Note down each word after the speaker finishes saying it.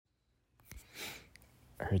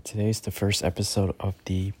Today's the first episode of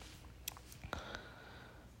the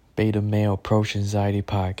Beta Male Approach Anxiety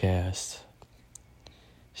podcast.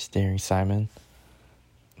 Staring Simon.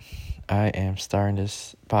 I am starting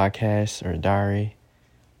this podcast or diary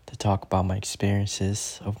to talk about my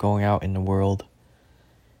experiences of going out in the world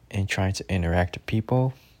and trying to interact with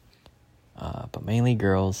people, but mainly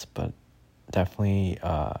girls, but definitely,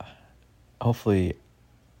 hopefully,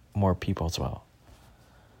 more people as well.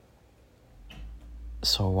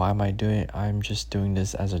 So why am I doing it? I'm just doing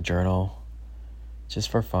this as a journal, just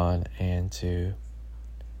for fun and to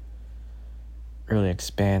really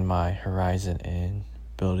expand my horizon and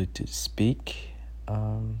ability to speak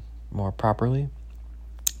more properly.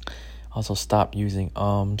 Also stop using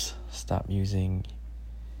stop using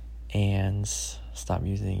ands, stop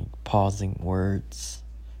using pausing words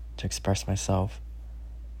to express myself.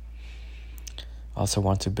 Also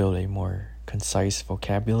want to build a more concise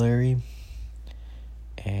vocabulary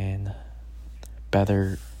and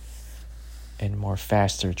better and more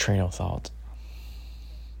faster train of thought.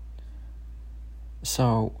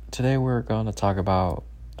 So today we're going to talk about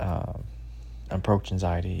approach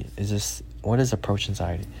anxiety. What is approach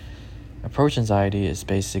anxiety? Approach anxiety is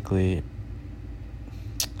basically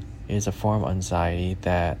a form of anxiety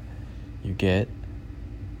that you get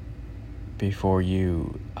before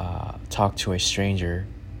you talk to a stranger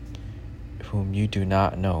whom you do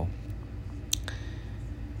not know.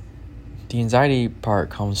 The anxiety part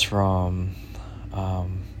comes from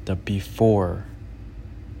the before,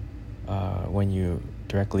 when you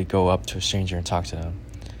directly go up to a stranger and talk to them.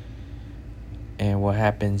 And what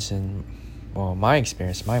happens in my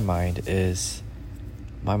experience, my mind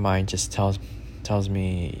just tells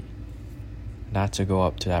me not to go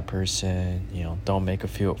up to that person. Don't make a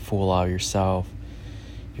fool out of yourself.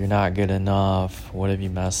 You're not good enough. What if you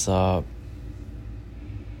mess up?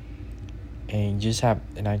 And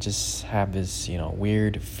I just have this,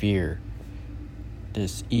 weird fear,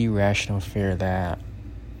 this irrational fear that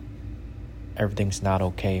everything's not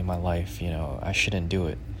okay in my life. I shouldn't do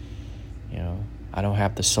it. I don't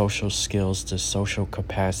have the social skills, the social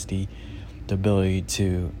capacity, the ability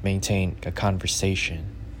to maintain a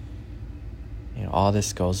conversation. All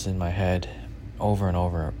this goes in my head over and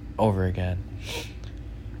over again.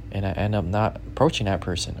 And I end up not approaching that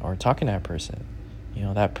person or talking to that person.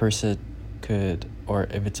 That person could, or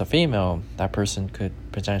if it's a female, that person could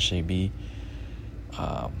potentially be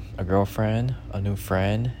a girlfriend, a new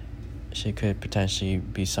friend. She could potentially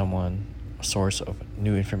be a source of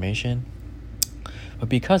new information. But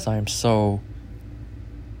because I'm so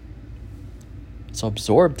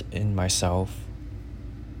absorbed in myself,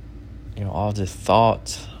 all this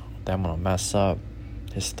thought that I'm gonna mess up,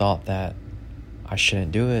 this thought that I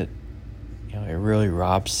shouldn't do it, it really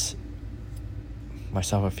robs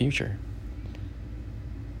myself a future.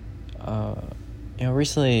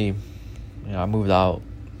 Recently, I moved out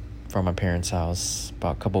from my parents' house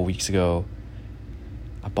about a couple weeks ago.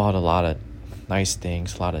 I bought a lot of nice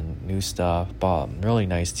things, a lot of new stuff. Bought a really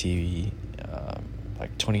nice TV,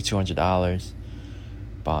 like $2,200.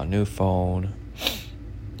 Bought a new phone.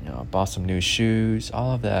 Bought some new shoes,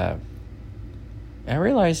 all of that. And I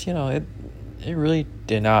realized, it really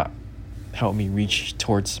did not help me reach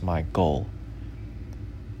towards my goal,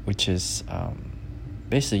 which is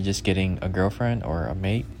basically just getting a girlfriend or a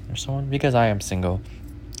mate or someone, because I am single.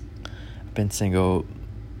 I've been single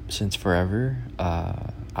since forever.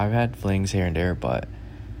 I've had flings here and there, but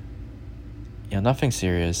nothing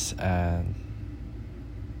serious. And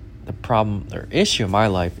the issue in my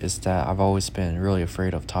life is that I've always been really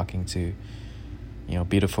afraid of talking to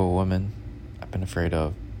beautiful women. I've been afraid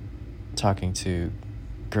of talking to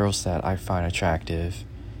girls that I find attractive,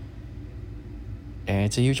 and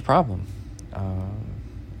it's a huge problem.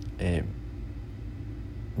 It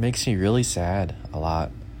makes me really sad a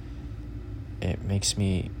lot. It makes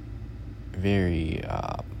me very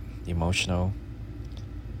emotional.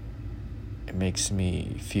 It makes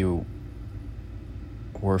me feel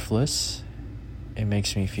worthless. It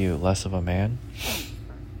makes me feel less of a man.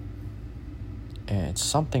 And it's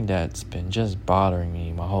something that's been just bothering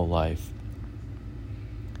me my whole life.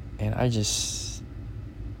 And it's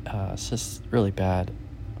just really bad.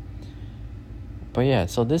 But yeah,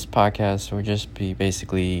 so this podcast will just be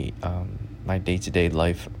basically my day-to-day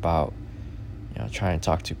life about trying to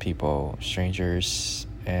talk to people, strangers,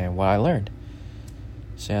 and what I learned.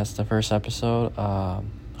 So that's the first episode.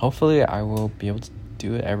 Hopefully I will be able to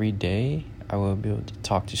do it every day. I will be able to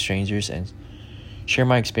talk to strangers and share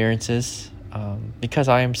my experiences, because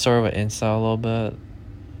I am sort of an incel a little bit,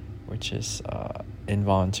 which is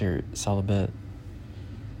involuntary celibate.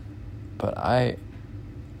 But I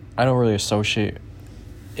don't really associate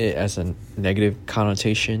it as a negative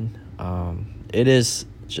connotation. It is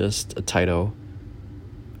just a title.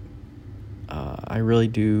 I really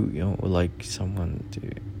do, would like someone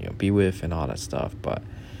to, be with and all that stuff. But,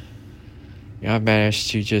 I've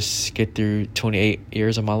managed to just get through 28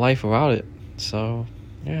 years of my life without it. So,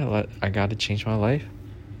 I got to change my life.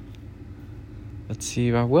 Let's see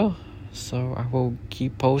if I will. So, I will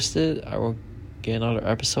keep posted. I will get another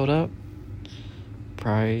episode up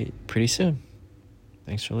probably pretty soon.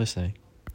 Thanks for listening.